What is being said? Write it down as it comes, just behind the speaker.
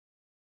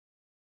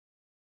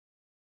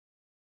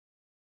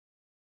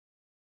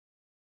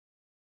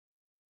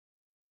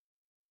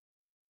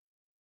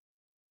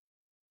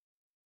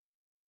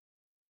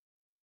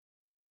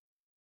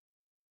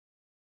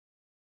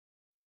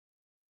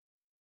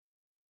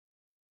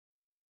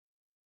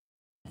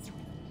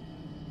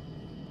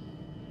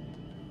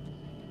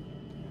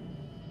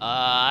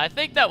I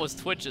think that was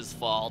Twitch's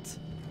fault.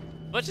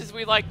 Much as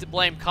we like to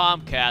blame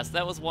Comcast,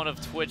 that was one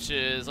of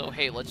Twitch's, oh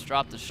hey, let's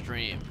drop the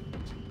stream.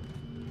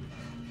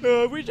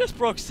 We just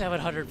broke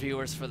 700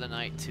 viewers for the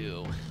night,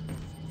 too.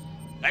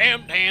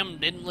 Damn,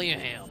 diddly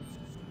ham.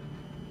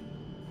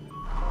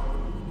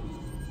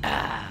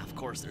 Ah, of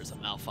course there's a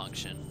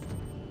malfunction.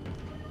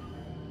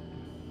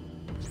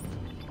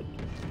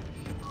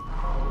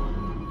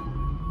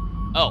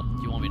 Oh,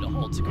 you want me to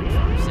hold to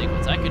confirm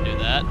sequence? I can do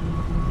that.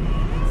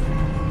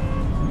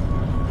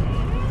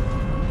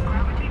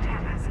 Gravity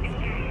tethers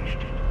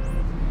engaged.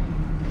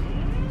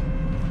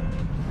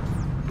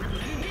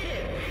 You did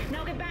it!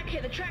 Now get back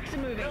here, the tracks are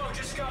moving. No,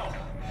 just go.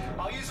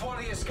 I'll use one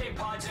of the escape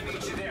pods and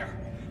meet you there.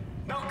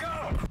 Now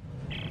go!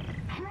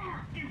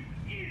 You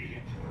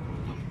idiot!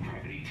 Those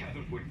gravity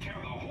tethers would tear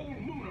the whole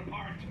moon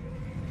apart.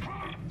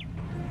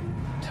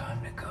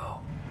 Time to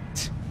go.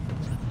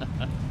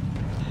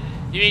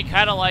 You mean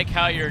kind of like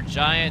how your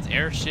giant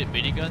airship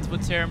miniguns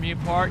would tear me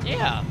apart?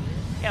 Yeah.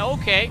 Yeah,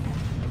 okay.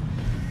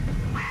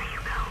 Where are you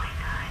going,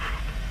 guys?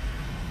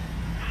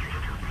 You still think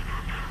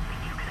that's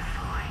something you can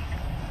avoid?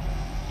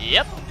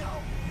 Yep. No.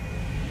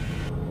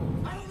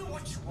 I don't know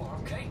what you are,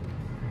 okay?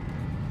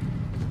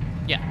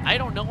 Yeah, I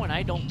don't know and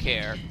I don't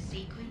care.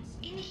 Sequence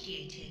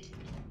initiated.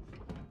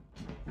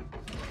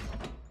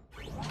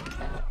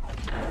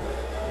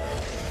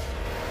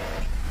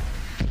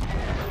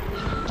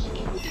 Launch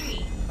in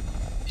 3,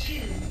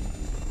 2,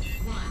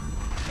 1.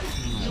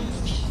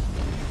 Launch.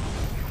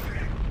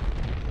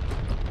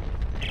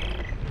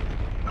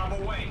 I'm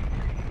away.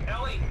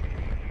 Ellie,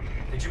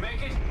 did you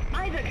make it?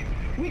 Isaac,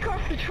 we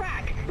crossed the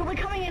track, but we're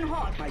coming in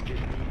hot. I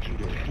just need you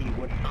to see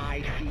what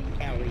I see,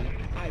 Ellie.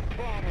 I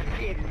promise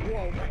it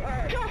won't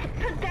hurt. Just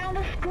put down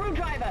the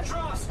screwdriver.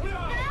 Trust,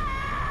 no!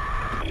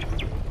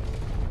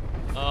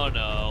 Oh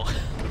no.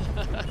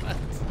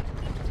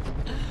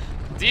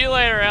 See you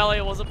later, Ellie.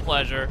 It was a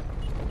pleasure.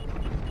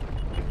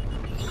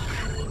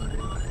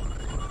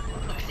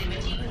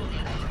 Proximity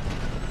warning.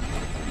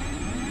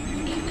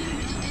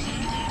 Impact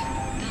detected.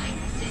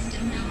 Guidance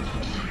system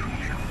malfunction.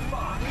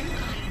 Fuck!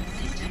 Guidance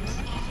systems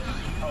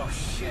offline. Oh,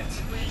 shit.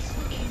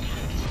 Graceful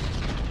impact.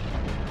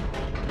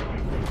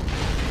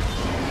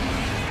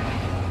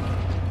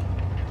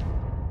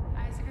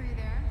 Isaac, are you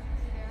there?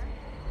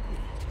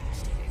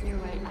 You're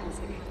right,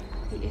 Isaac.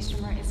 The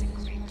Ishtar is a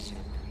great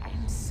ship. I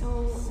am so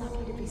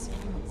lucky to be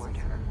serving aboard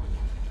her.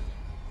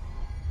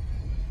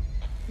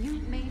 You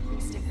made me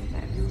stick with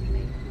it. You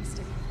made me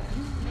stick with it.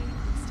 You made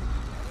me stick with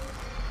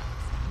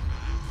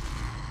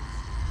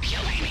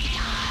it.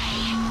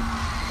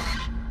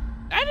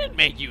 I didn't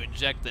make you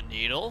inject the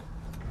needle.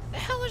 The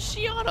hell is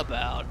she on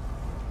about?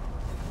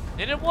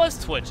 And it was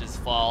Twitch's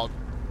fault.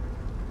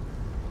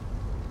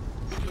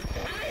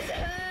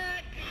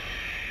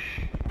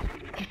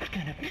 It's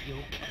gonna be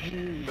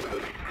okay.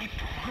 I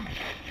promise.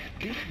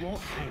 This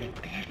won't hurt a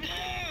bit.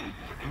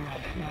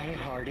 Cross my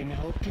heart and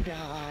hope to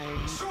die.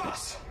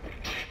 Trust!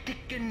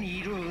 Stick a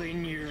needle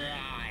in your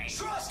eye.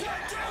 Trust,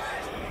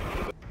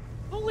 goddammit!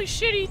 Holy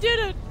shit, he did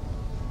it!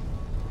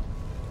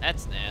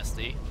 That's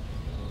nasty.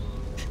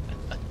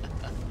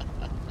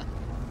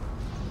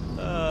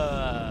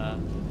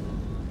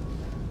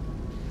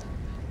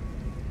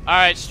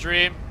 Alright,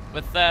 stream.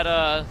 With that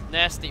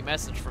nasty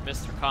message from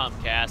Mr.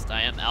 Comcast,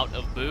 I am out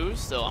of booze,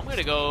 so I'm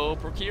gonna go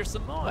procure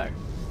some more.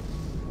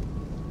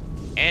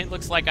 And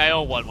looks like I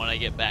owe one when I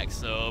get back,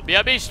 so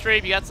BRB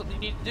stream, you got something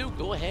you need to do,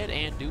 go ahead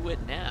and do it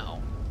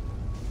now.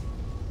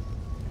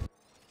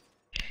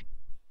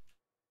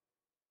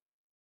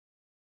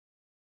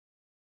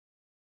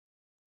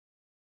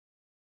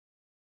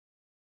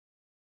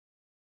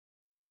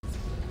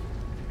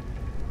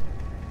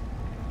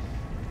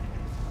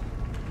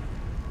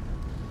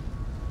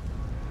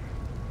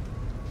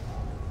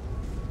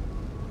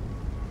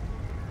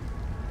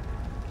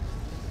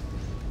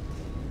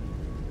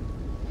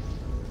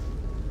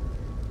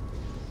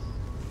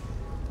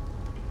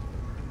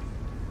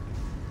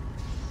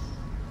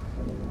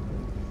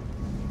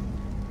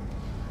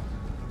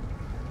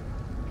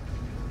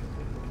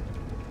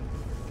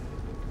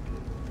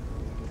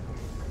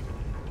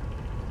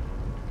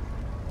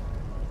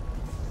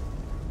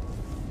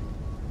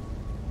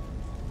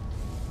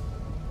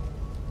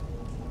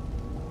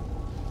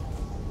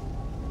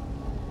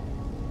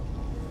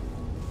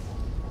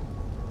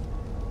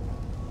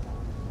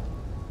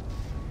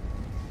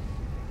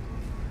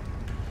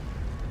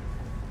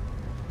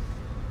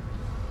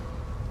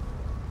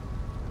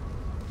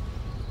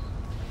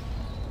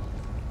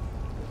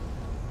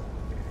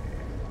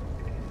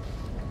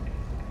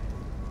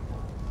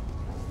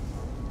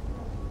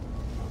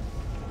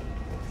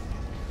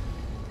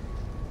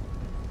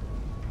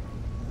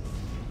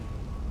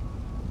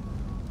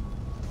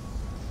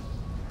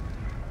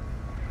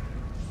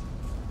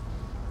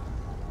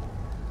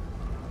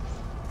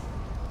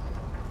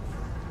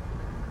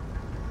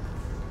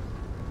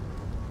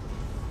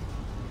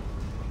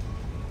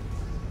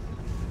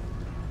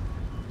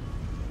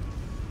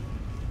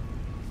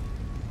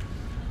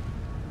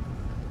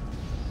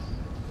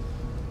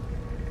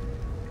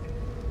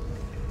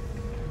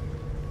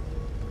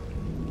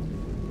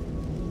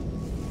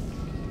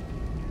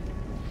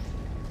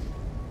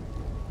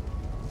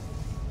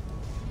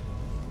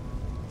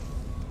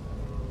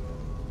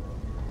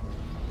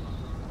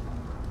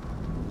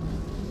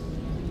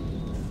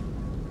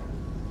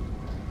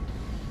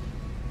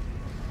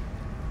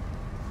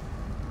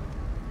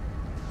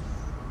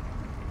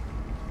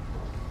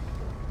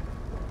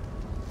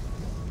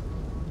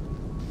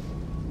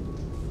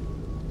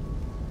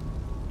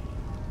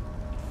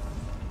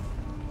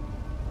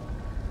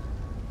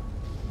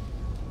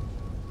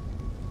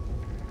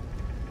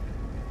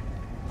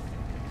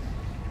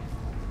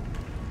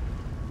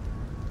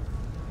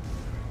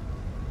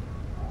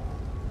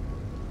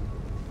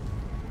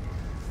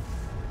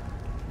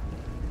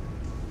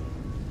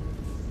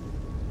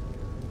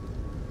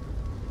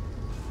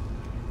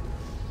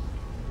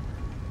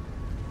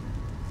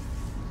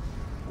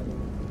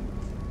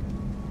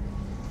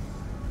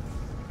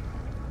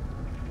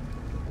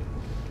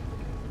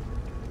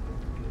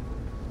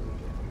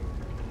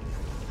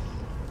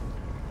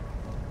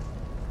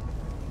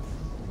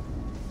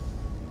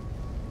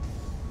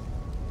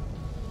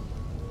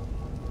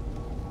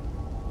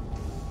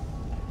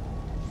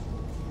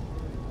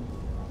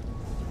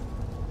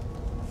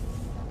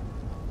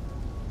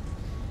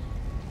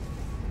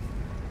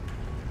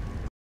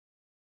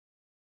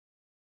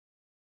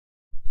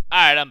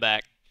 Alright, I'm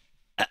back.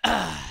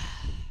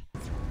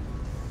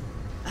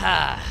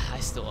 I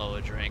still owe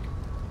a drink.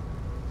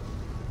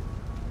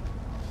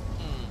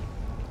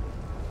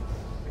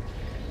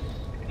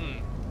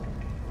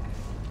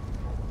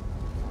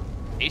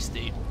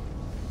 Tasty.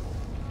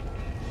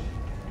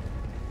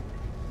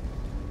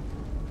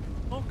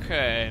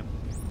 Okay.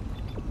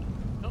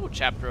 Oh,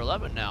 chapter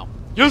 11 now.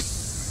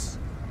 Yes!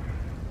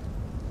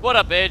 What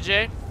up,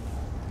 AJ?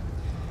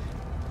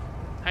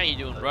 How you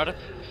doing, brother?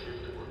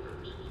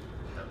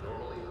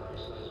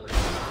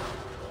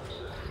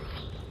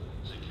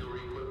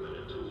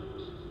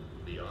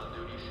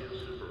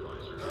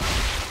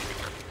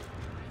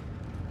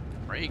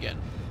 Reagan.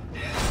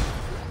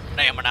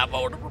 Damn it, I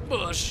voted for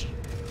Bush.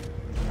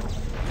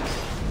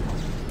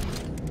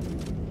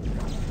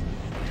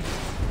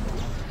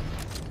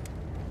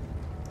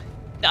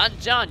 Don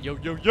John, yo,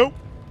 yo, yo.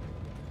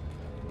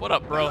 What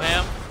up,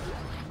 Broham?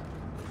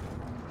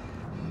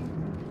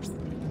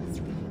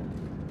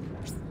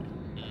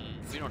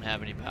 We don't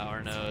have any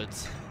power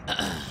nodes.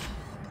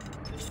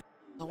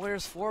 So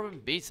where's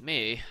Foreman beats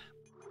me?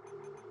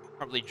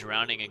 Probably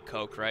drowning in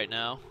coke right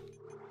now.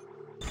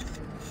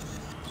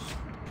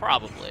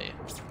 Probably.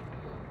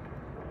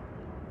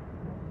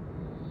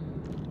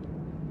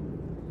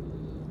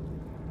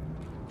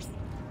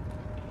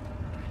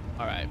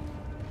 Alright.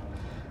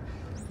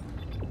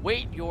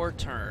 Wait your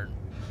turn.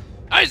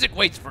 Isaac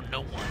waits for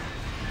no one.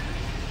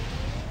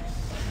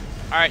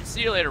 Alright,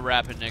 see you later,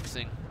 Rapping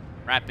Nixon.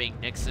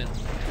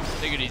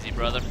 Take it easy,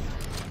 brother.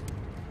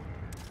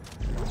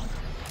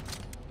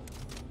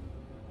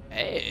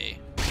 Hey.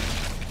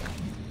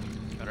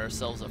 Got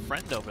ourselves a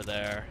friend over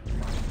there.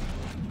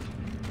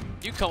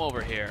 You come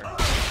over here.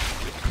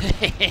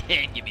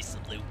 Give me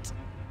some loot.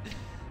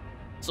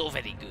 So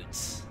very good.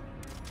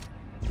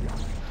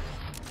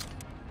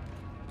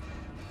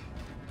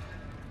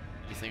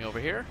 Anything over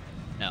here?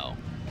 No.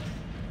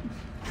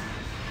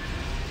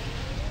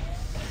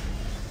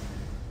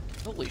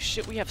 Holy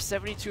shit, we have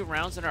 72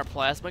 rounds in our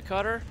plasma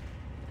cutter?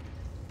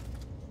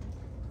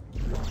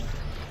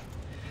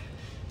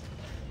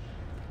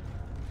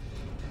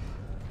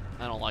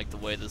 I don't like the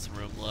way this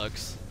room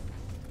looks.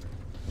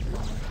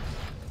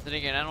 Then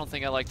again, I don't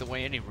think I like the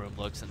way any room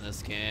looks in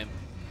this game.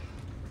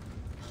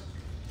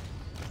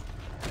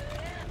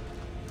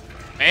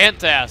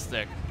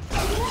 Fantastic!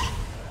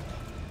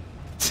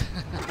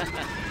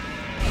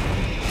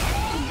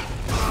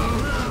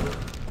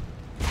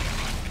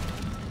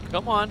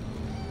 Come on.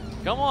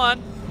 Come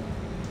on.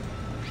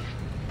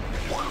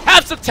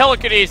 Have some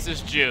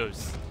telekinesis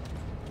juice!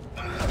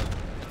 I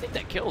think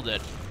that killed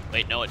it.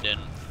 Wait, no it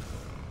didn't.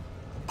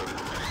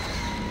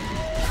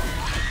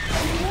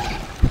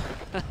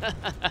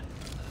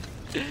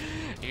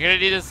 You're gonna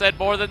need to said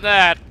more than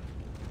that.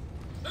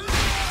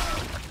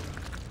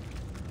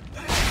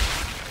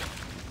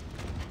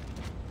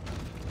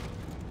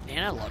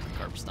 Man, I love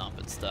curb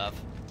stomping stuff.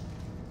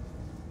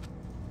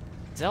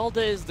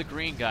 Zelda is the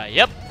green guy.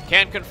 Yep,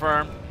 can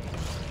confirm.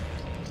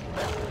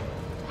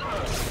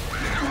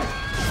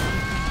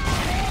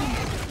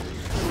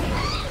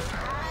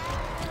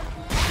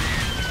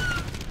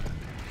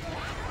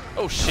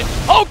 Oh shit.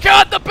 Oh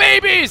god, the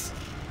babies!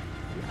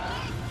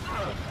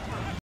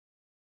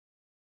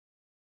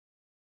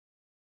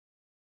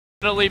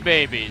 Definitely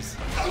babies.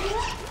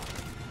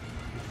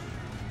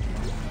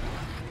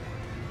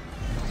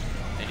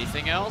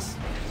 Anything else?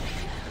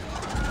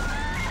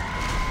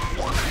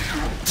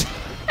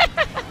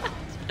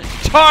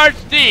 Charge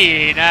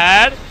D,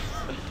 Nad!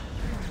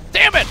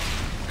 Damn it!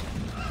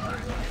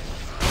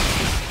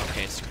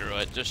 Okay, screw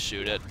it. Just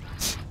shoot it.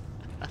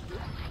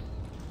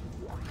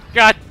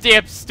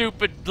 Goddamn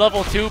stupid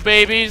level 2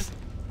 babies!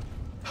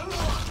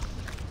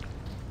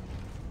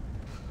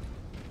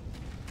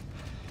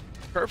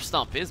 Curb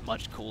Stomp is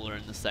much cooler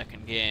in the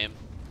second game.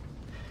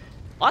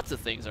 Lots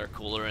of things are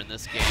cooler in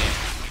this game.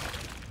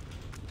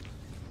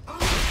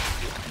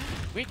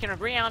 We can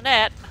agree on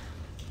that.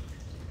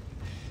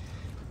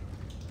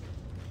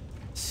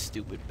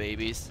 Stupid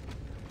babies.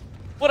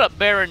 What up,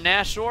 Baron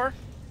Nashor?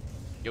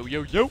 Yo,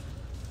 yo, yo.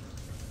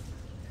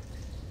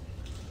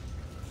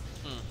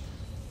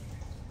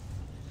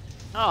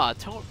 Ah,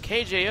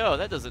 KJO.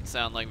 That doesn't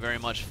sound like very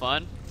much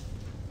fun.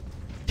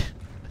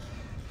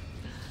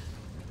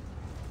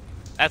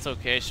 That's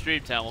okay.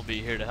 Streamtown will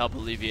be here to help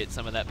alleviate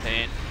some of that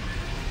pain.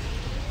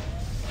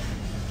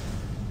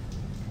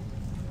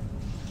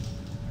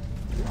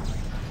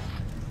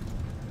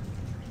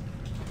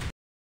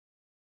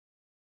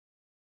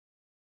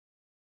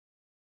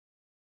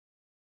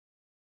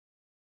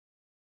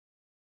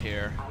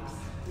 Here.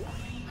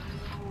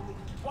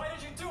 Why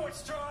did you do it,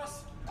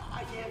 Strauss?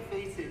 I can't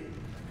face it.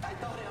 I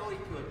thought Ellie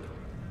could.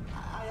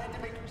 I had to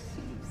make her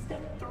see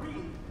step 3.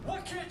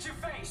 What can't you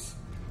face?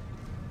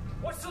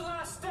 What's the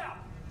last step?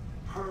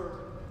 Her.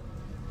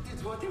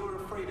 It's what they were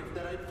afraid of,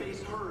 that I'd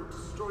face her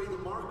destroy the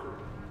marker.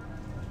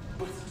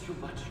 But it's too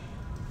much.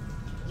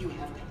 You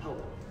have to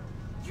help.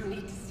 You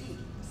need to see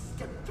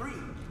step 3.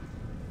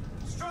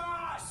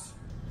 Strauss!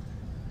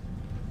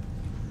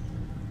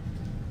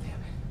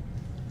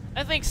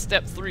 I think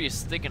step 3 is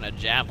sticking a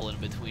javelin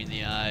between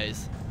the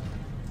eyes.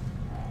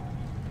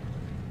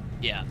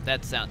 Yeah,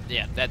 that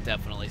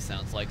definitely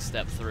sounds like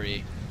step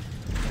 3.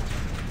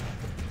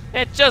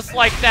 And just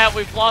like that,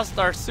 we've lost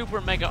our super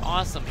mega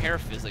awesome hair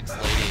physics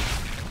lady.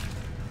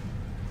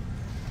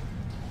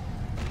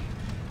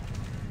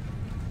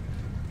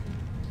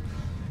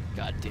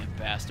 Goddamn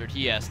bastard,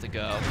 he has to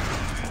go.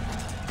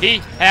 He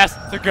has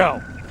to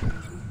go!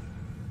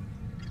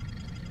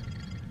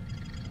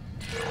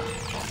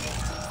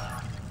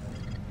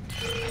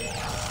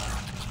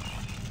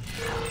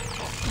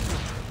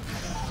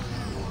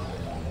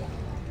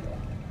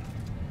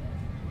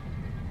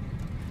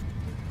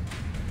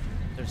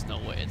 There's no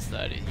way it's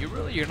that easy.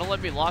 You're gonna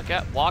let me walk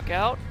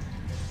out?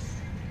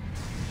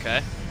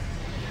 Okay.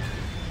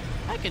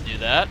 I can do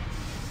that.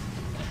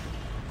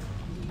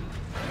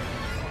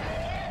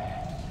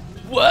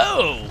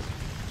 Whoa!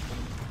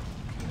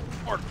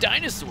 More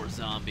dinosaur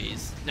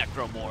zombies.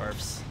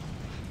 Necromorphs.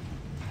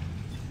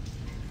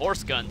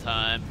 Force gun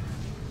time.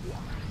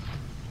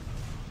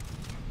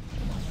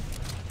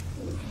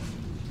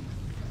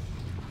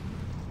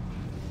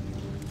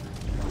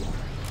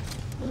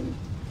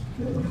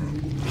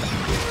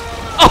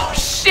 Oh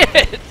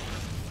shit!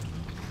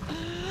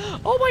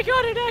 Oh my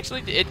god,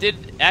 it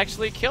did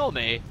actually kill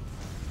me.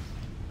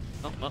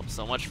 Oh, well,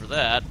 so much for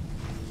that.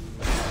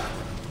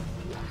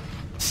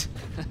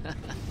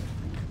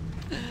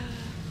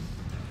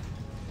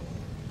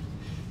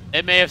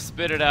 It may have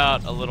spit it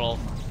out a little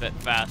bit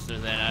faster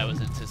than I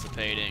was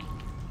anticipating.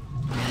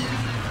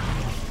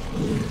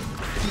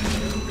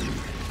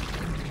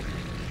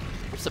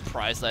 I'm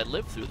surprised I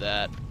lived through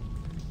that.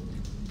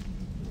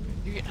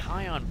 You get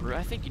high on brew.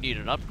 I think you need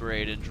an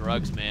upgrade in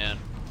drugs, man.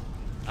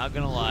 Not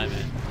gonna lie,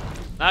 man.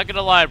 Not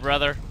gonna lie,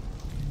 brother.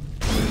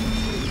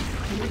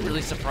 I'm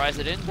really surprised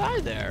I didn't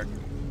die there.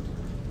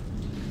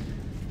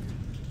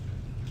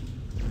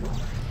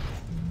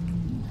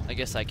 I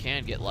guess I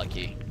can get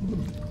lucky.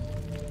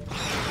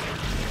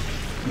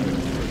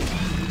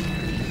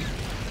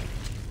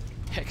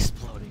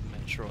 Exploding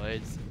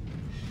Metroids.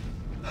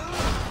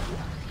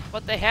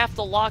 But they have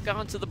to lock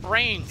onto the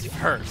brains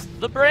first.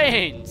 The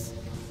brains!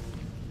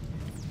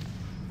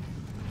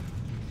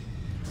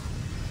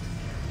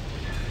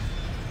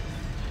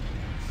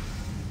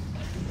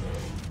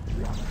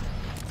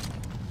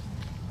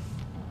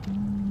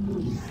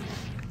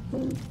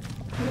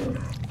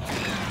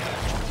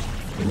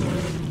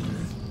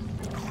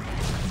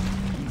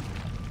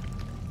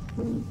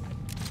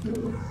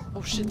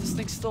 Oh shit, this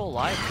thing's still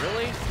alive,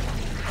 really?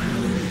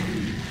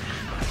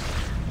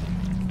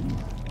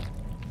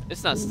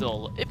 It's not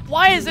still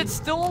why is it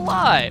still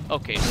alive?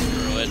 Okay,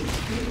 screw it.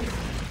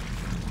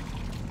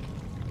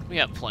 We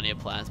have plenty of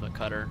plasma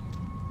cutter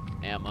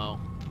ammo.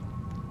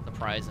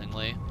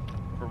 Surprisingly.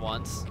 For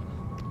once.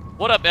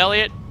 What up,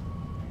 Elliot?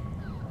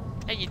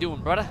 How you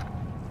doing, brother?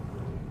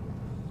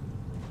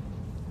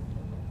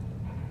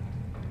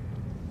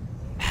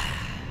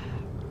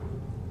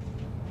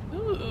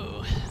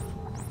 Ooh.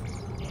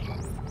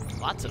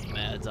 Lots of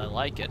meds, I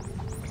like it.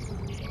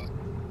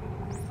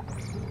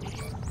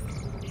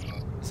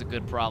 It's a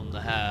good problem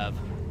to have.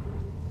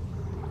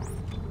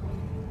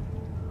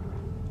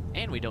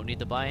 And we don't need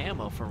to buy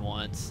ammo for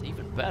once.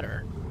 Even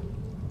better.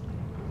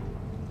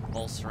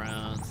 Pulse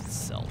rounds, let's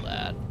sell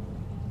that.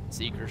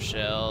 Seeker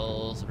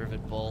shells,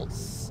 rivet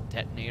bolts,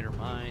 detonator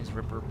mines,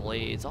 ripper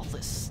blades, all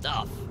this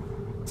stuff.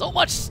 So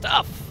much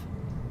stuff!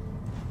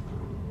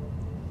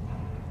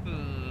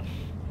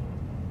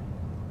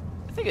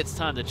 I think it's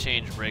time to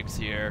change rigs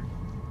here.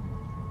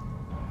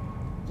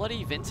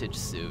 Bloody vintage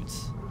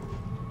suits.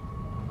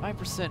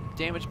 5%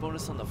 damage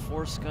bonus on the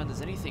force gun.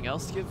 Does anything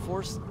else give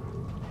force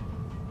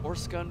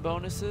gun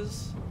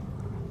bonuses?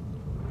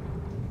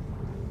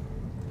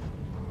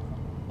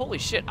 Holy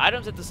shit,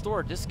 items at the store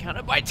are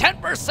discounted by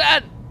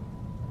 10%!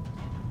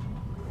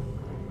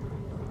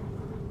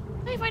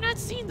 Why have I not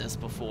seen this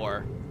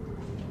before?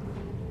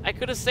 I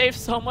could have saved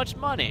so much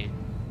money.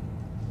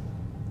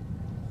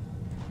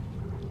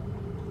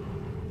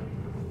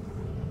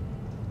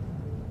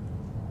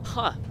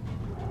 Huh.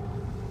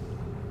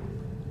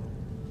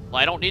 Well,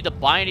 I don't need to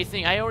buy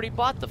anything. I already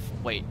bought the...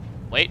 Wait.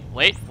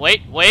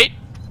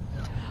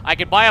 I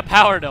can buy a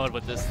power node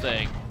with this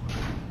thing.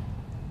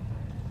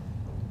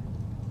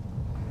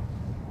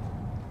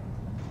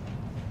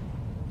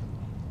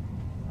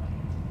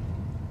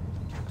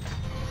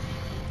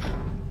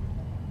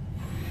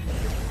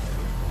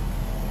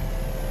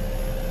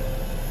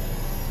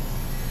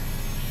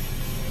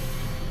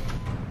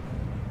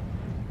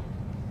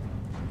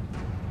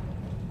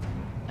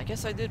 I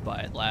guess I did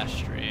buy it last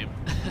stream.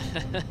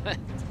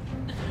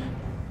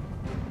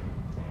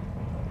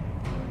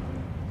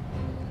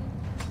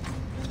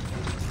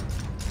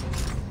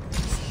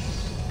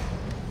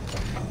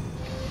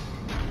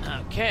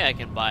 Okay, I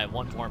can buy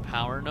one more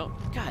power node.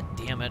 God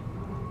damn it.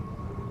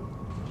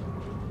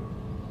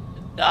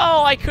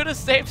 No, I could have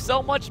saved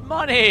so much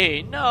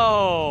money.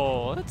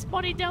 No, that's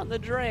money down the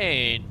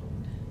drain.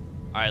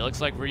 All right,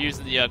 looks like we're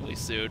using the ugly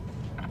suit.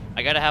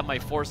 I gotta have my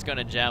force gun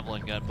and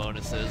javelin gun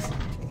bonuses.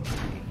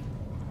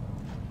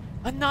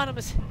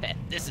 Anonymous.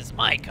 This is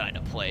my kind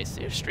of place.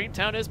 Your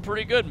Streamtown is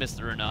pretty good,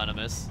 Mr.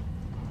 Anonymous.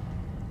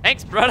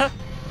 Thanks, brother.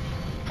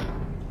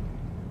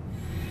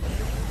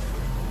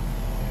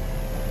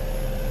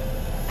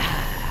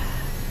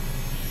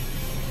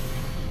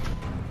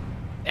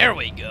 There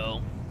we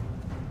go.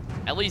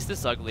 At least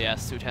this ugly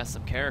ass suit has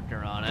some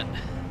character on it.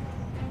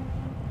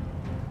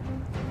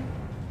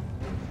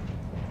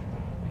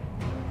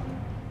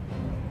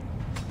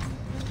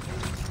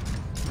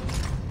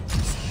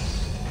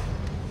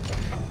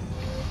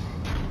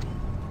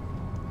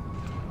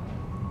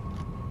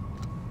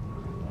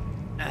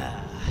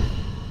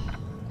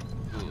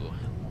 Ooh.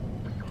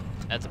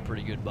 That's a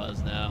pretty good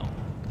buzz now.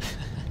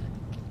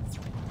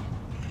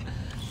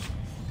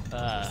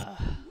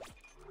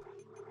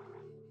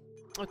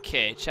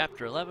 Okay,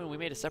 chapter 11, we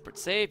made a separate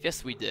save?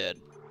 Yes, we did.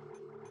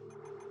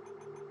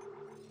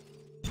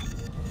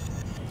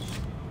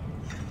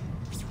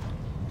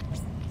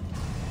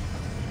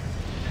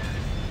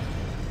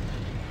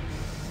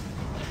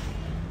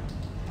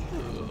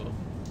 Ooh.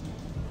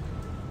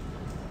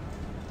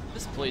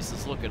 This place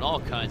is looking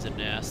all kinds of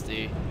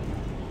nasty.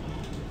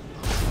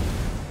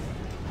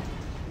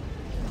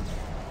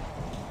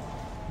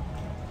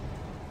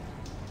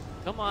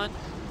 Come on,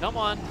 come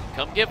on,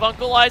 come give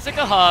Uncle Isaac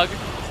a hug.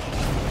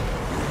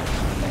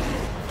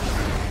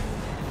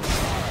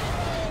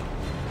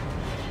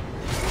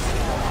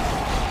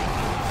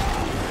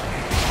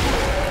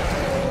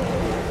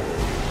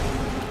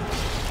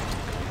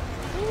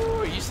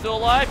 Still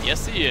alive?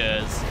 Yes, he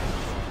is.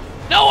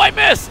 No, I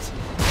missed!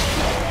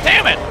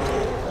 Damn it!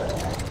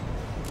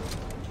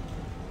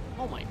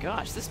 Oh my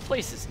gosh, this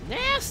place is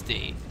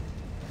nasty.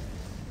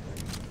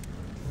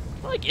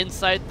 We're like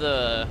inside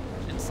the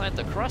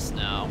crust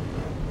now.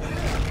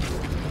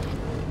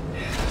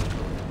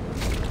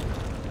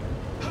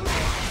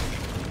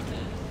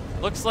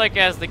 Looks like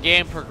as the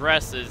game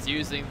progresses,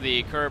 using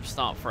the curb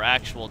stomp for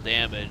actual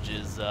damage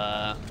is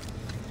kind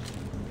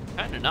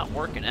of not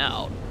working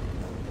out.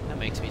 That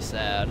makes me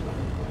sad.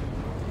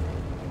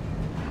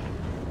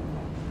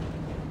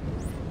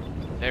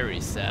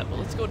 Very sad, but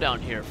let's go down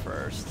here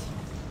first.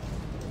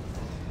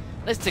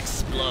 Let's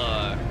explore.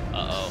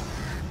 Uh-oh.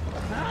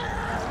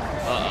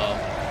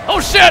 Uh-oh. Oh,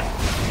 shit!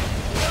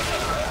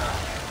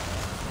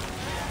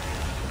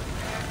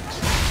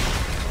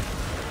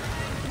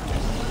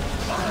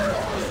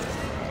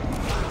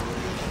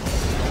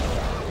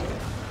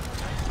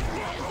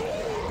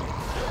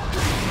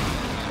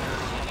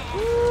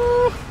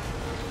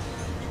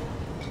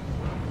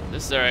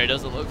 This area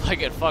doesn't look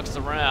like it fucks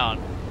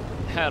around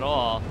at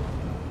all.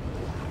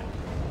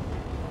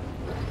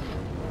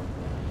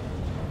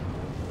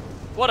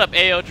 What up,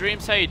 AO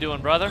Dreams? How you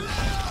doing, brother?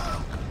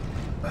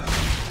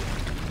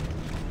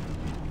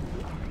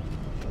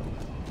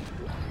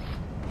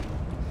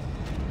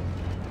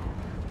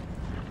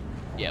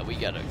 Yeah, we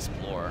gotta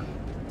explore.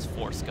 It's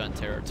force gun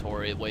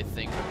territory, the way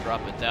things are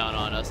dropping down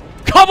on us.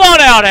 Come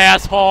on out,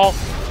 asshole!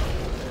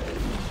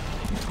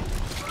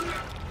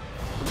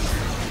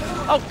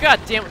 Oh, god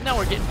damn it, now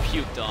we're getting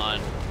puked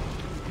on.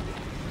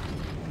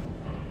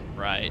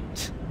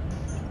 Right.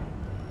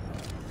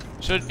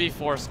 Should be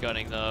force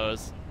gunning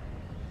those.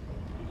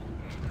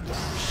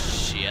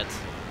 Shit.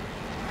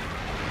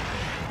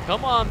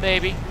 Come on,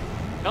 baby.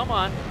 Come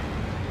on.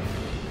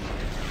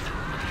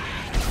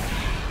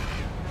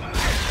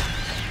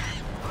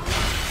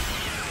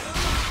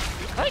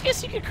 I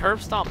guess you could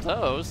curb stomp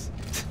those.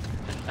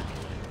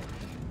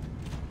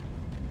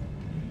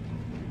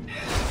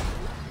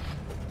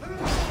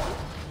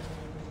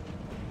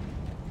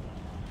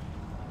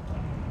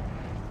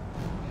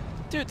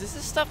 Dude, does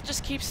this stuff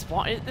just keep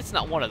spawning? It's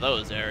not one of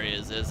those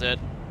areas, is it?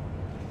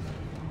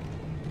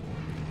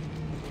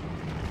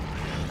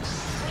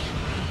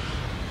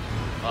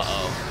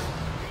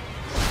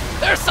 Uh-oh.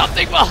 There's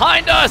something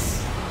behind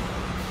us!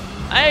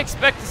 I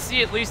expect to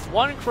see at least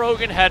one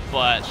Krogan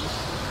headbutt.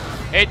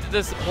 Hate to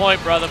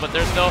disappoint, brother, but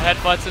there's no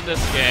headbutts in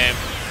this game.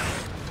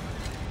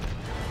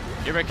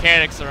 Your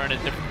mechanics are in a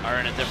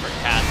different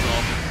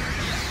castle.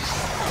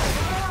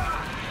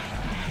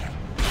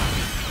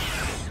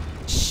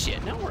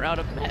 Shit, now we're out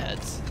of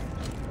meds.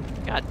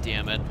 God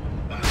damn it.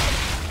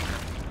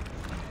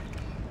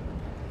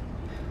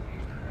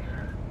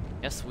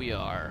 Yes, we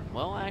are.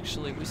 Well,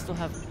 actually, we still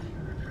have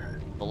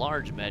the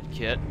large med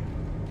kit.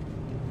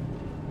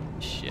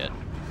 Shit.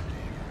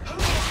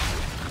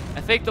 I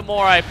think the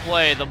more I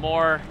play, the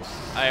more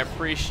I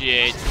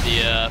appreciate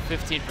the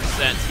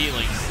 15%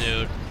 healing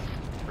suit,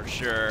 for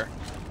sure.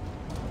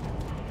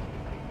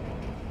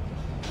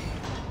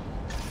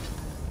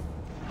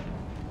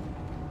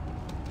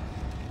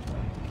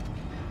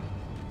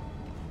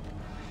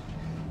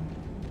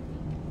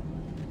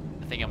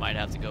 I think I might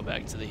have to go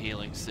back to the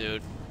healing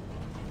suit.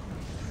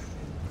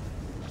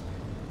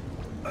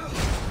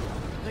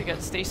 I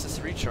got stasis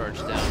recharge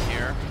down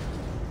here.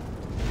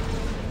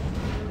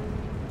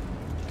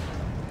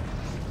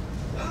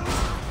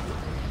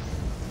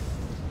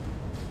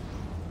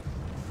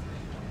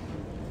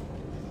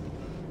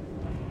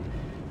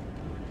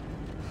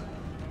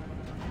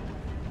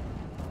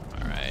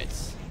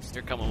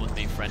 you're coming with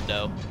me,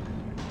 friendo.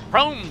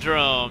 Chrome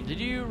Drum! Did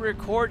you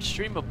record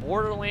stream of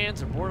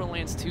Borderlands or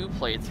Borderlands 2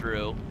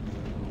 playthrough?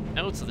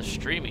 Notes of the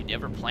streaming. Do you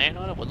ever plan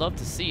on it? Would love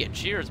to see it.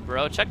 Cheers,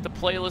 bro. Check the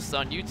playlist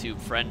on YouTube,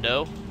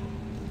 friendo.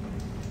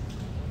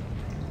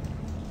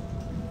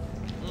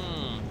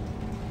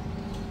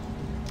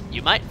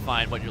 You might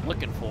find what you're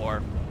looking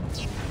for.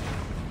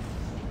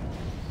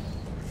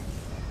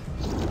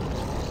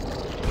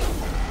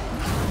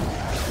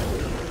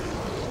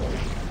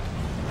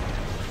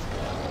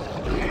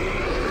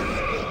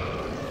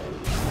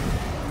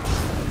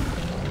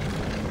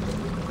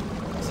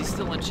 Is he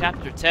still in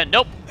chapter 10?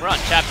 Nope, we're on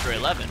chapter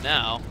 11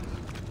 now.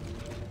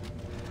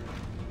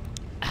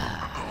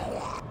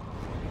 Uh-oh.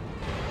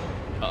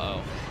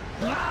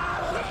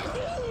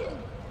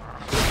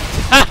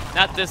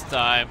 Not this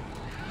time.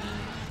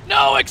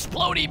 No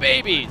explodey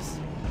babies!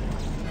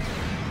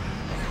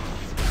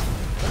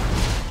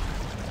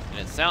 And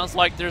it sounds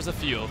like there's a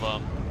few of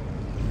them.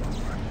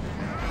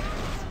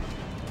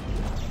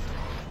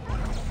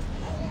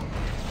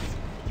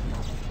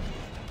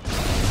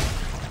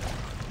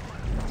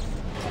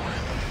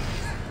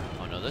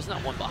 Oh no, there's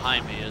not one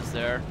behind me, is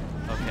there?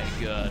 Okay,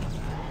 good.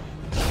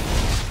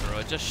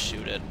 Bro, just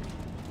shoot it.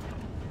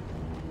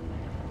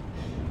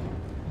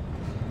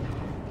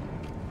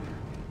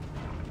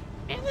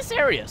 Man, this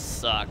area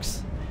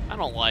sucks. I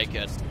don't like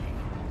it.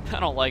 I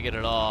don't like it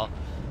at all.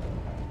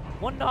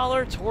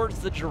 $1 towards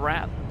the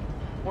giraffe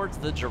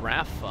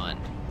fund.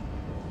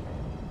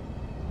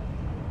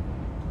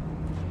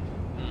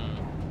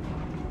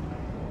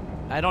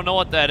 I don't know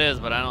what that is,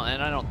 but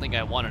I don't think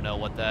I want to know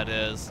what that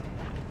is.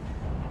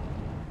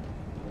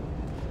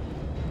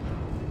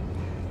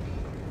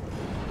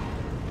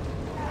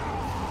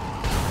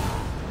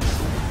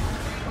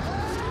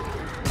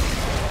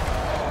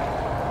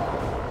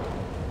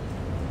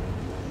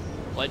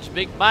 Pledge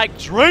Big Mike,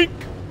 drink!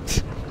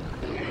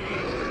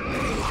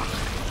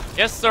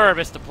 Yes, sir,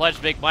 Mr.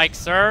 Pledge Big Mike,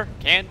 sir.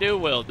 Can do,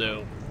 will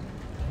do.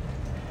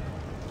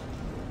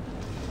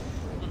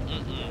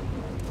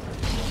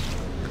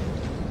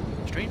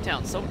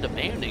 Streamtown's so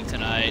demanding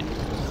tonight.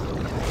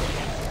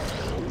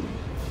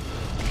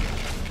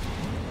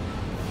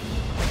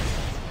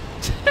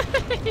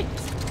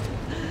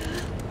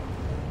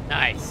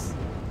 Nice.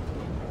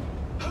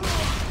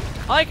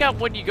 I like how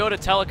when you go to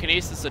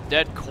telekinesis a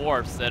dead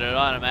corpse that it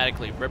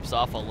automatically rips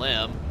off a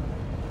limb.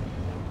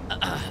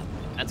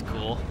 That's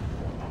cool.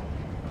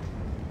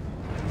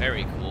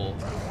 Very cool.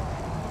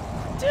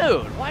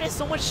 Dude, why does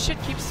so much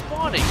shit keep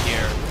spawning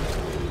here?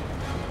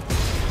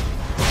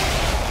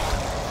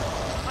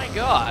 My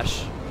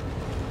gosh.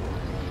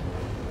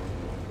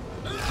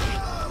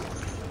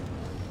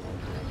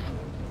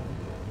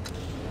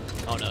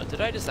 Oh no, did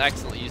I just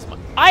accidentally use my...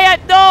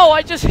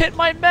 I just hit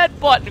my med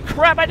button!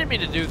 Crap, I didn't mean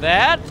to do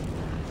that!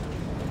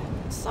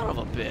 Son of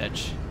a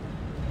bitch.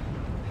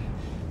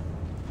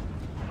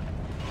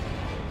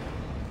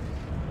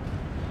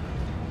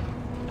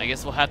 I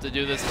guess we'll have to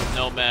do this with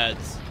no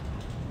meds.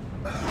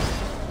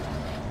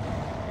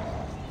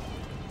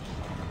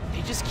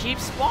 He just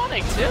keeps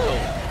spawning too.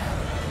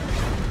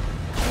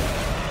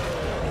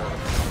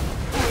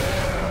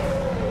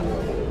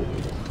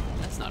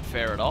 That's not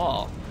fair at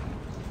all.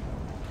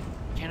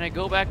 Can I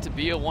go back to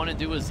BO1 and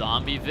do a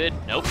zombie vid?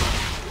 Nope.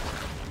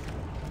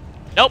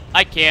 Nope,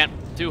 I can't.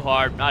 Too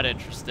hard, not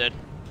interested.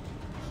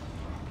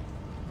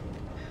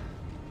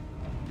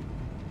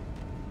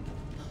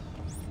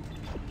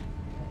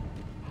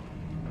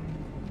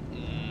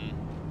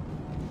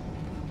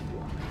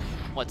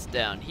 What's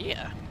down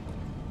here?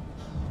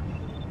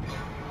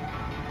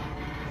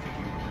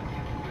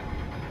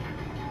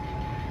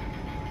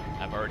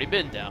 I've already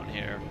been down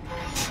here.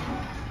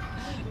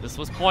 This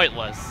was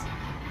pointless.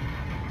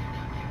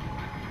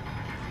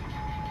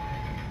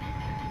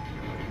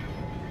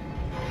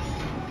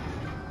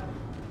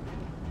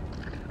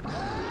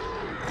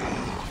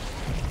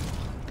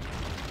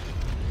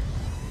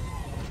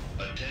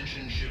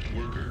 Attention shift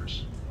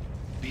workers.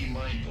 Be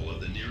mindful of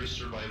the nearest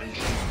survival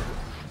chamber.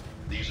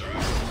 These are your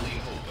only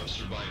hope of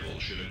survival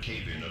should a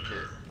cave-in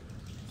occur.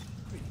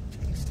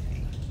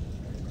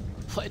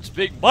 Pledge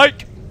Big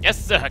Mike! Yes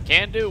sir,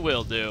 can do,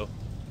 will do.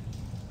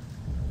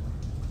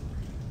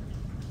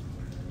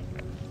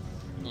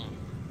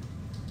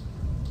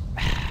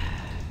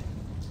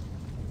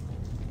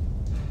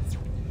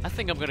 I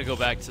think I'm gonna go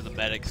back to the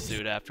medic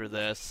suit after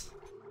this.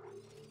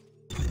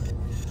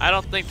 I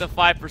don't think the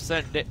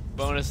 5%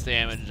 bonus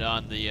damage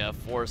on the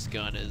force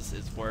gun is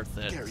worth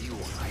it. There you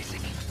are,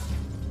 Isaac.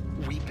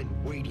 We've been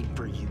waiting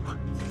for you.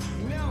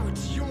 Now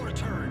it's your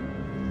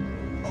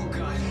turn. Oh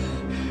God.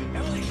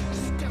 Ellie,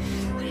 step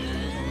 3.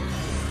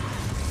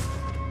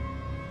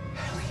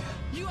 Ellie.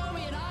 You owe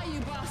me an eye, you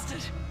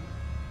bastard!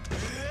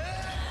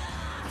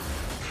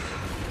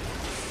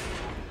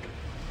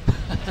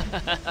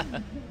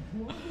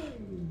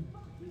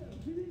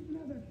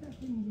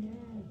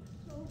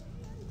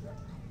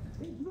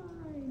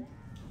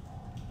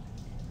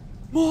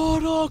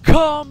 Mortal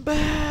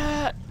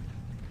Kombat!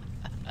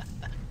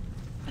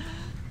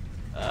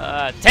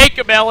 Take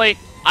him, Ellie.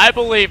 I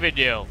believe in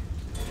you.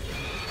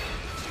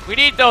 We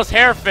need those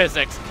hair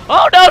physics.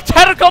 Oh no,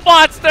 tentacle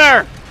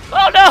monster!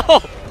 Oh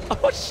no!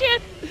 Oh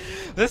shit!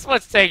 This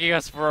one's taking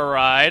us for a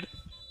ride.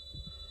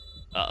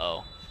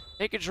 Uh-oh.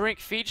 Take a drink,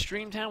 feed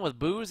Streamtown with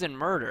booze and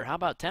murder. How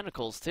about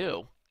tentacles,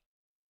 too?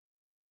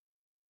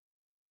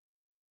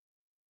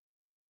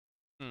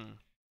 Ellie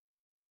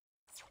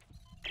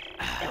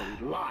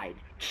lied.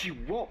 She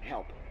won't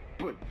help.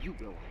 But you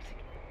will, Isaac.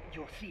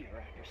 You'll see her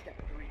after step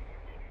 3.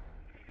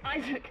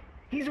 Isaac,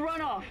 he's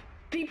run off.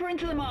 Deeper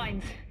into the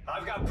mines.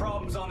 I've got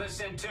problems on this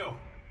end too.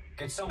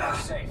 Get somewhere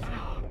safe.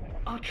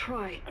 I'll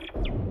try.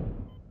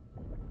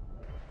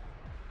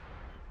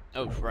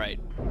 Oh, right.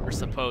 We're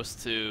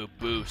supposed to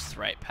boost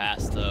right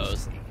past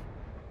those.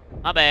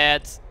 My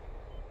bad.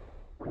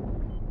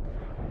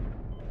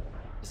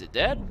 Is it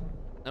dead?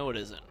 No, it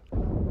isn't.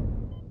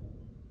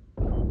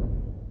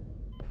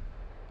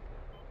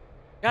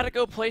 Gotta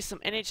go play some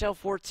NHL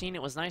 14.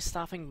 It was nice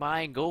stopping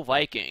by. Go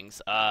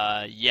Vikings.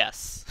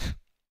 Yes.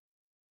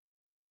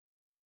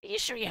 Are you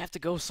sure you have to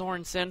go,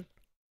 Sorensen?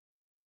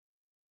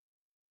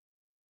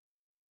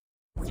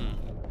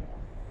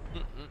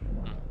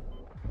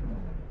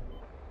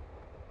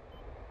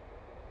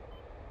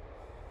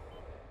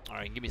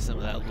 Alright, give me some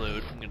of that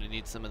loot. I'm gonna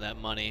need some of that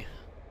money.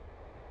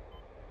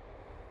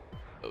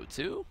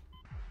 O2?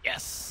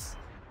 Yes!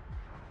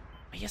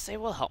 Yes, I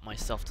will help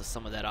myself to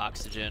some of that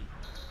oxygen.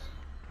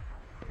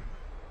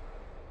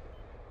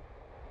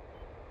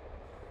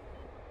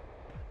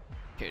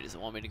 Okay, does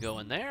it want me to go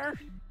in there?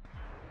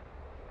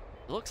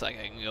 It looks like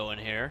I can go in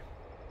here.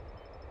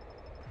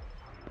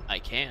 I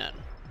can.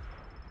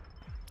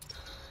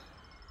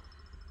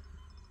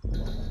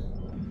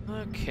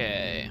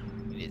 Okay,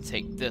 we need to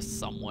take this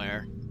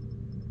somewhere.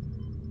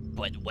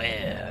 But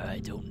where? I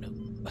don't know.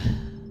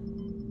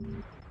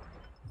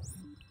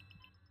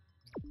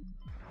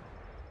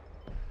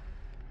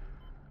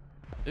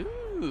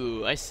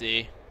 Ooh, I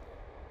see.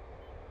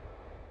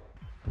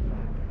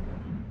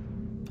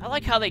 I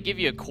like how they give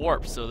you a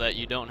corpse so that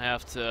you don't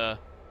have to...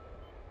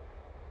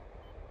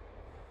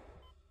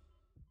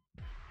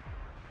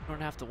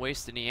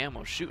 waste any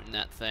ammo shooting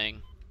that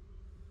thing.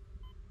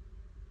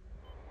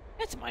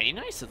 That's mighty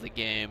nice of the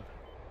game.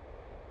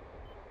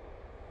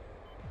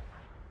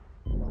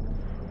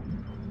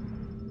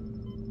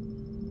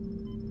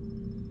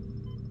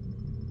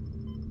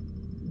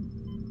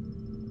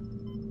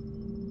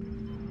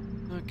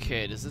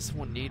 Okay, does this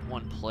one need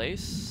one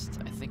placed?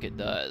 I think it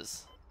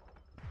does.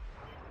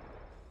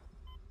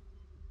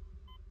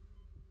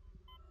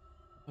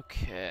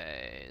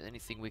 Okay,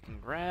 anything we can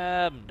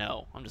grab?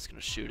 No, I'm just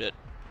gonna shoot it.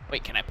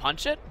 Wait, can I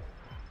punch it?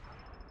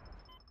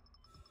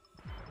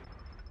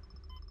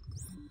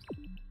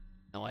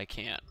 No, I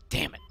can't.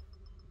 Damn it.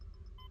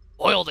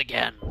 Oiled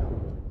again.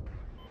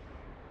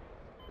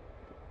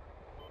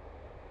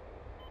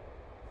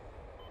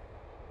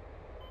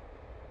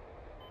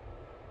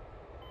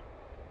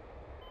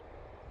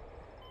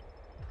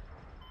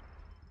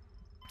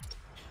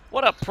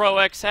 What up, Pro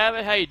X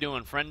Habit? How you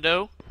doing,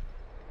 friendo?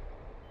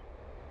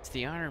 Is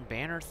the Iron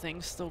Banner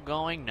thing still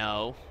going?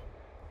 No.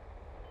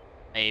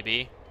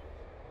 Maybe.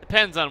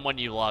 Depends on when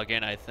you log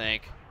in, I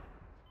think.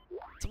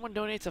 Someone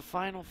donates a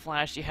Final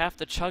Flash, you have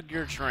to chug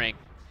your drink.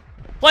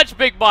 Pledge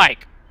Big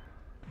Mike!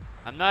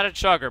 I'm not a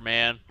chugger,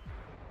 man.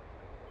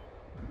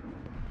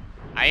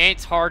 I ain't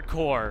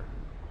hardcore.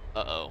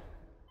 Uh-oh.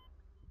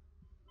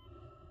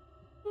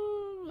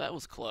 Ooh, that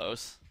was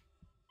close.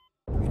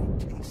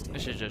 I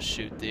should just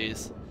shoot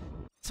these.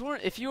 So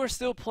if you are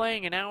still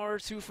playing an hour or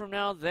two from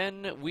now,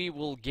 then we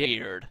will get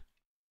geared.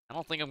 I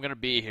don't think I'm gonna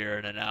be here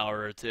in an hour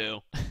or two.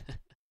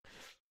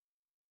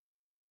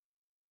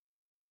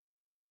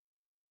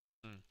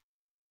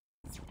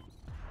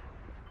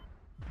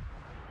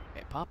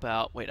 Okay, pop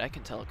out. Wait, I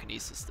can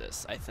telekinesis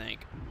this, I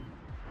think.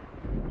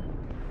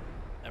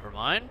 Never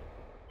mind.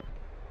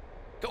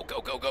 Go,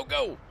 go, go, go,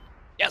 go!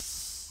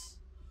 Yes!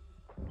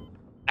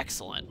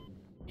 Excellent.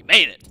 We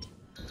made it!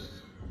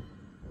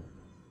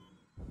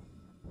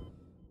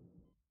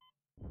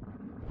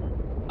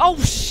 Oh,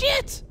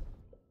 shit!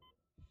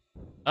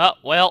 Oh,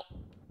 well,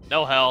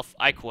 no health.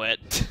 I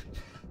quit.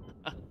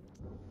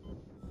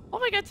 Oh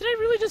my god, did I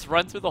really just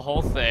run through the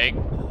whole thing?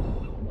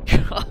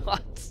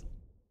 God.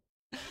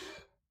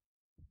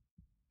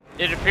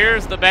 It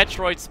appears the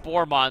Metroid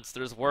Spore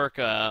monsters work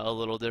a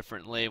little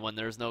differently when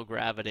there's no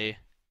gravity.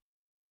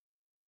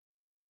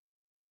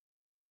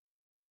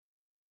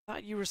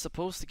 Thought you were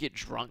supposed to get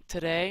drunk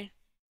today?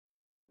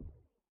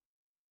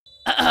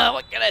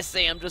 What can I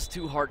say? I'm just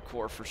too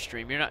hardcore for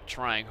stream. You're not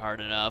trying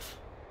hard enough.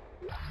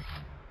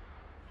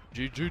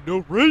 GG, no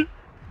rate.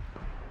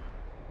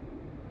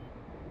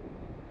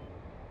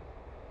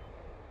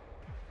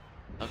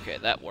 Okay,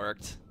 that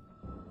worked.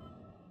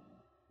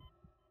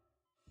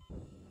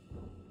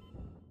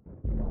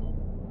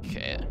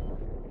 Okay.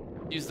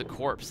 Use the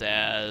corpse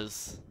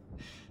as...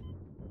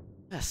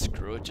 Ah,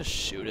 screw it, just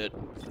shoot it.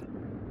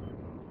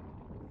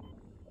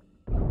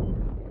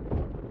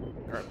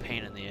 Or a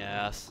pain in the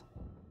ass.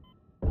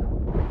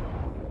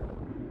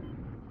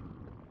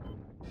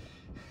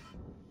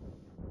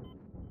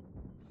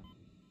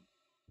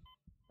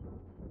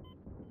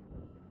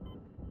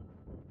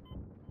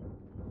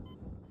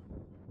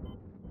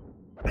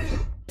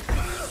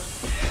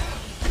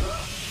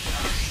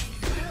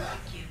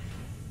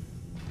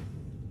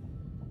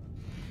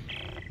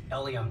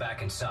 Ellie, I'm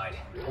back inside.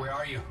 Where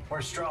are you?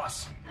 Where's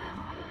Strauss?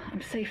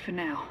 I'm safe for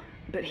now,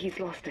 but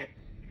he's lost it.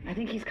 I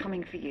think he's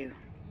coming for you.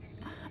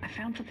 I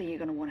found something you're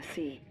gonna want to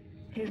see.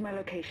 Here's my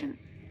location.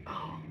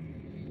 Oh,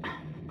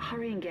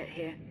 hurry and get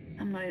here.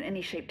 I'm not in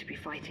any shape to be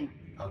fighting.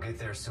 I'll get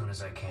there as soon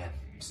as I can.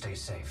 Stay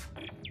safe.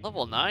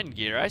 Level 9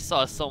 gear. I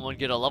saw someone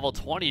get a level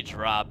 20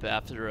 drop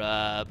after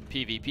a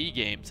PvP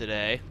game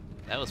today.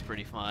 That was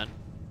pretty fun.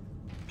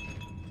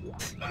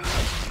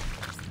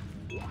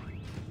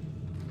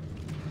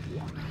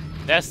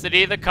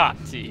 Destiny the cock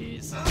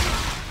tease.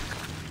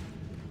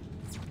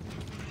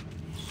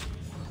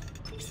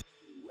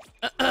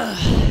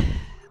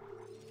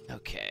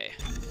 Okay.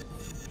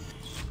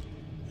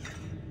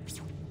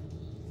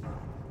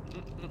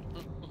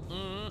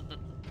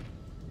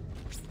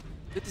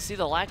 Good to see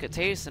the lack of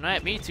taste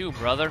tonight. Me too,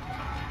 brother.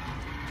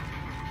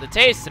 The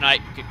taste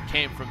tonight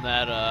came from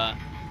that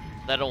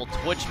that old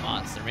Twitch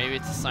monster. Maybe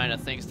it's a sign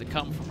of things to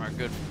come from our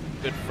good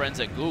friends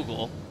at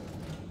Google.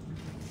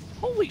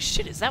 Holy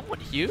shit, is that one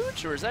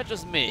huge, or is that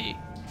just me?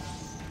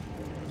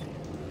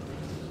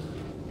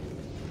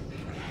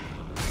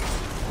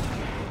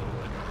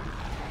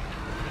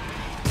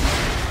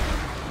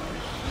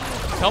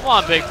 Come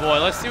on, big boy,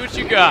 let's see what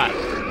you got.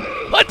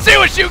 Let's see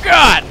what you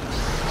got!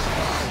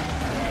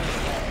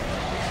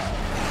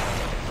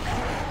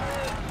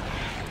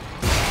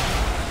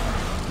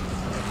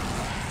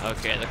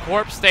 Okay, the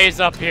corpse stays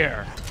up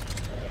here.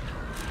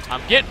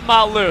 I'm getting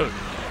my loot.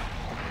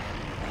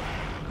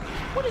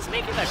 What is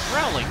making that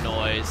growling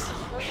noise?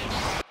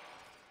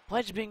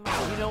 Pledge being,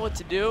 you know what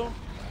to do?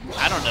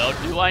 I don't know,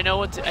 do I know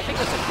what to, I think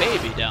that's a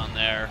baby down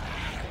there.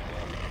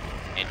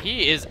 And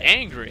he is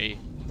angry.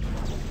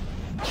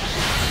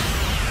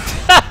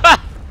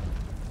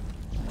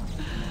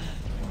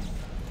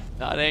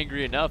 Not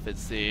angry enough, it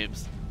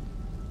seems.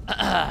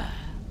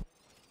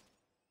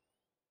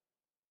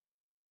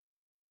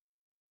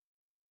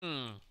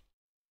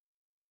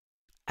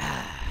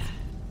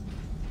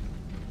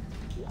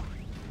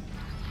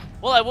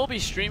 Well, I will be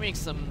streaming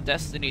some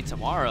Destiny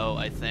tomorrow,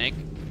 I think.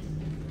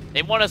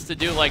 They want us to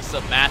do like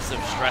some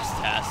massive stress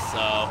tests, so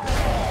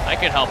I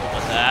could help them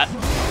with that.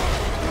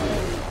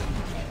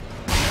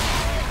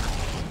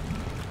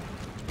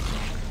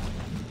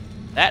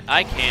 That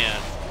I can.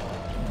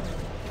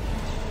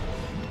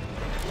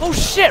 Oh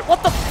shit,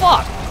 what the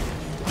fuck?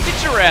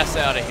 Get your ass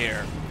out of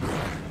here.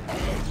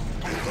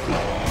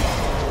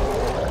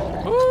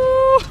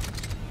 Woo!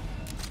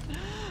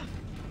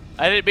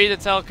 I didn't mean to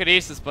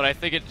telekinesis, but I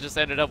think it just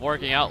ended up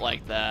working out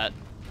like that.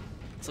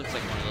 This looks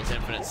like one of those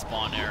infinite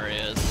spawn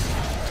areas.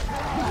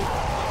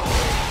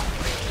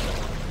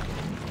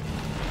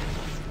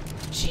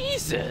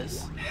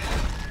 Jesus!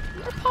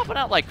 They're popping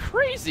out like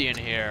crazy in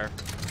here.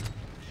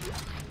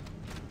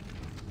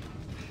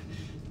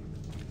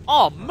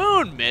 Oh,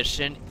 moon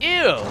mission?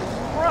 Ew!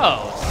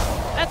 Gross!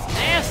 That's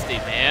nasty,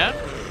 man!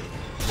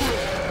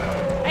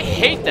 I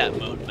hate that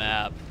moon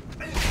map.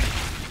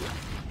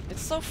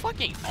 It's so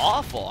fucking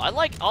awful. I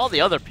like all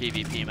the other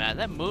PvP, man.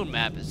 That moon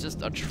map is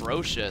just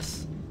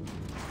atrocious.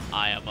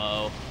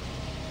 IMO.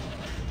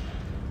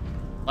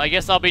 Well, I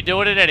guess I'll be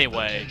doing it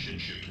anyway. Attention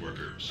shift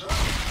workers.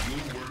 Your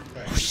work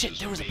Oh shit,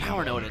 there was a practices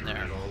power are being node in there.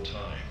 monitored at all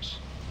times.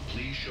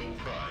 Please show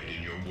pride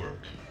in your work.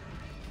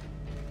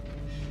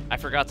 I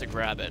forgot to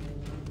grab it.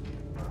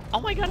 Oh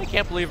my god, I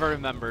can't believe I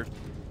remembered.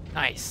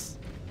 Nice.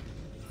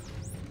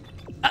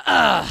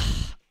 And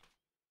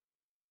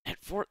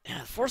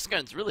Force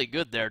Gun's really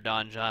good there,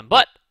 Don John.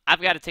 But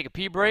I've got to take a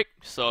pee break,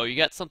 so you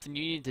got something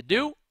you need to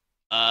do?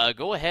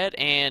 Go ahead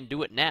and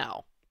do it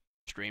now.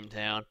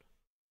 Streamtown.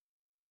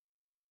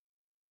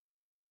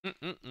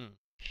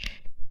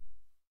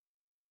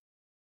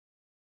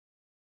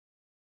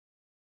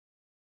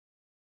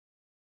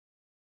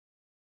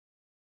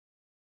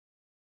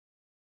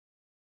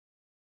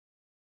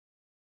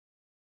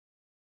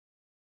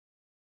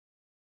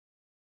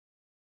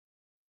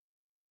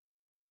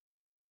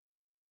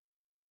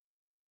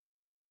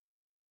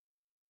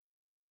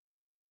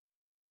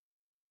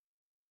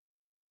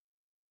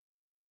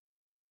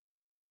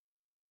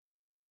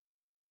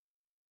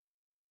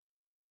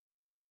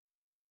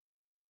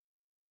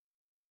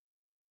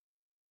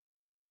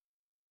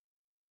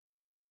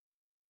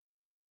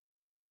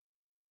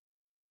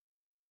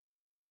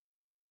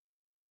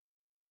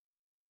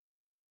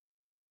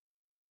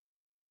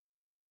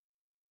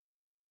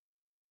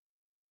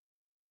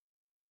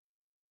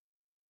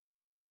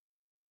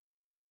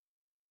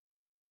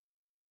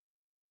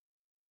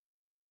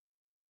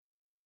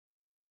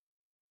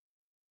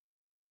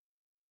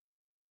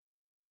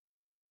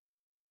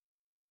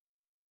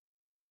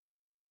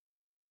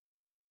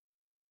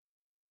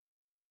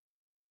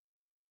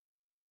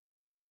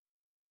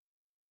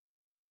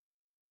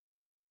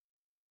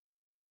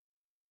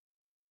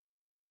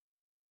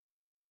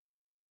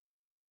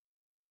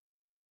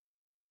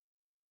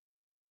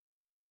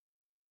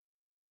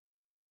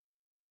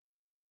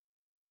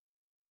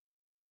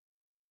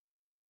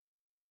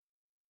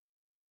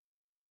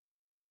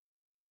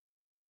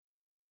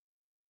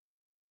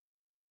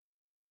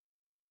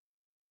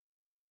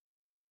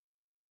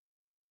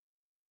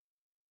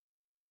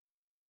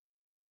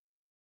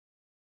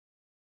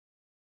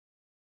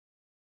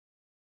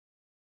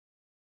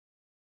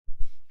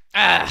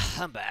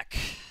 Ah, I'm back.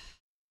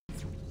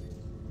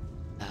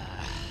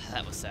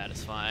 That was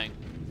satisfying.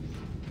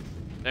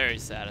 Very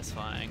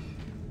satisfying.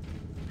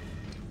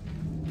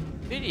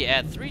 Pity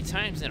ad 3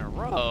 times in a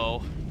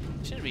row.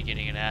 Shouldn't be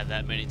getting an ad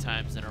that many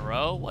times in a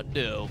row. What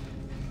do?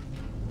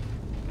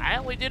 I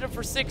only did it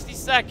for 60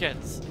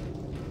 seconds.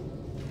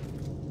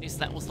 At least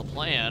that was the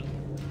plan.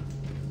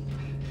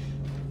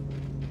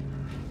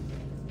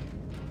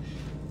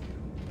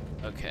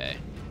 Okay.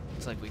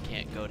 Looks like we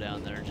can't go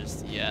down there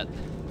just yet.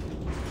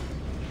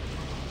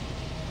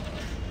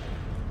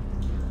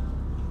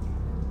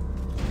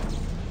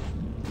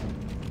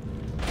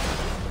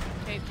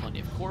 Okay, plenty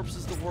of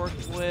corpses to work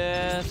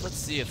with. Let's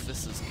see if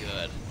this is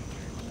good.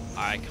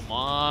 Alright, come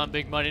on,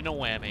 big money, no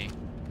whammy.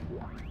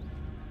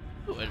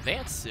 Ooh,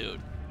 advanced suit.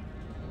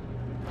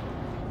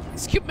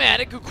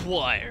 Schematic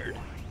acquired.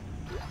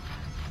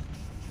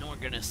 Now we're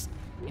gonna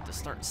need to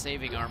start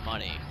saving our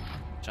money,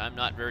 which I'm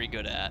not very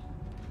good at.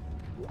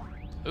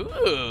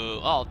 Ooh,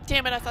 oh,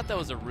 damn it, I thought that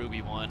was a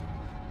ruby one.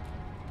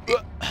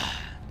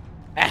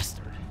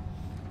 Bastard.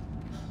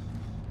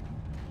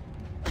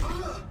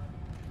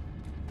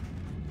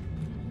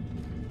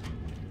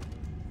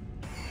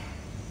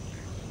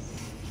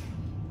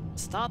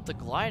 Stop the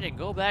glide and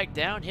go back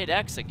down, hit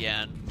X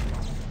again.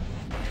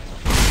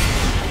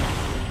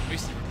 At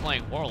least if we're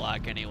playing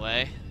Warlock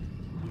anyway.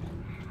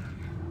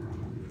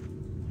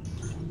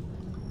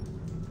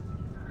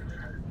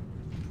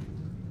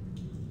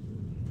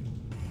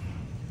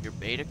 Your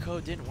beta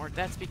code didn't work?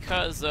 That's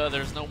because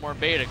there's no more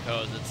beta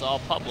codes. It's all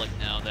public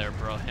now there,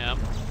 Broham.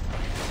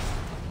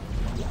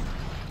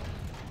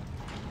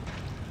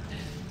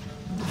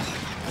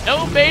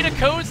 No beta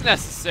codes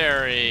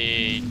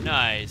necessary!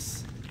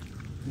 Nice.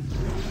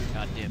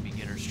 Goddamn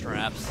beginner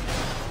straps.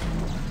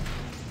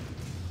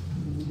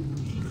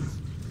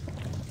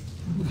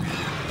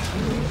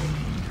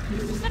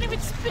 He's not even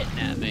spitting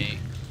at me.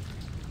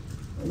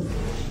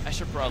 I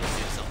should probably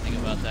do something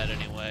about that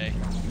anyway.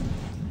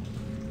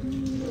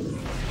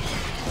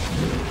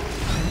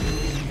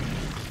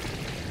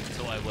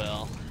 So I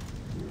will.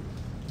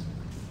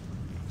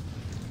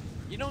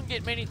 You don't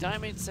get many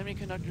diamond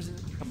semiconductors in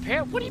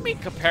what do you mean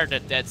compared to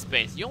Dead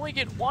Space? You only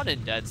get one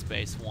in Dead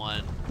Space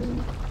 1.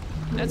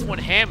 That's when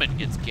Hammond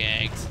gets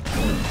ganked.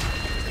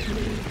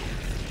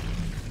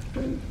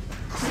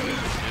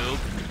 Noob.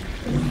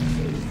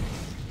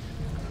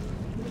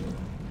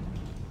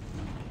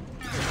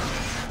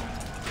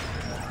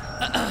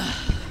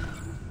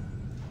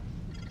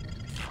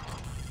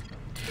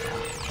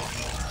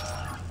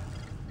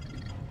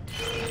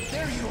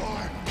 There you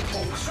are!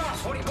 Oh,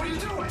 Shots, what are you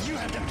doing? You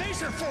have to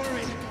face her for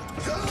me!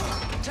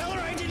 Tell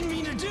her I didn't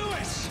mean to do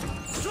it!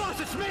 Strauss,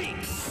 it's me!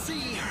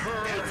 See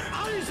her! It's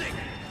Isaac!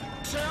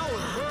 Tell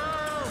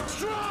her!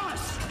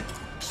 Strauss!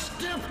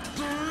 Step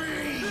 3!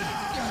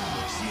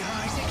 See her,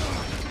 Isaac?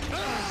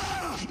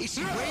 Is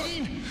she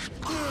waiting?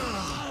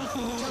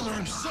 Tell her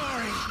I'm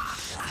sorry!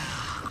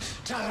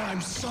 Tell her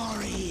I'm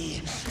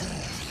sorry!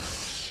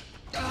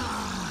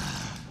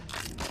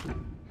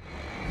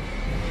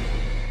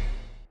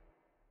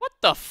 What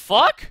the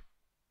fuck?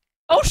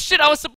 Oh shit, I was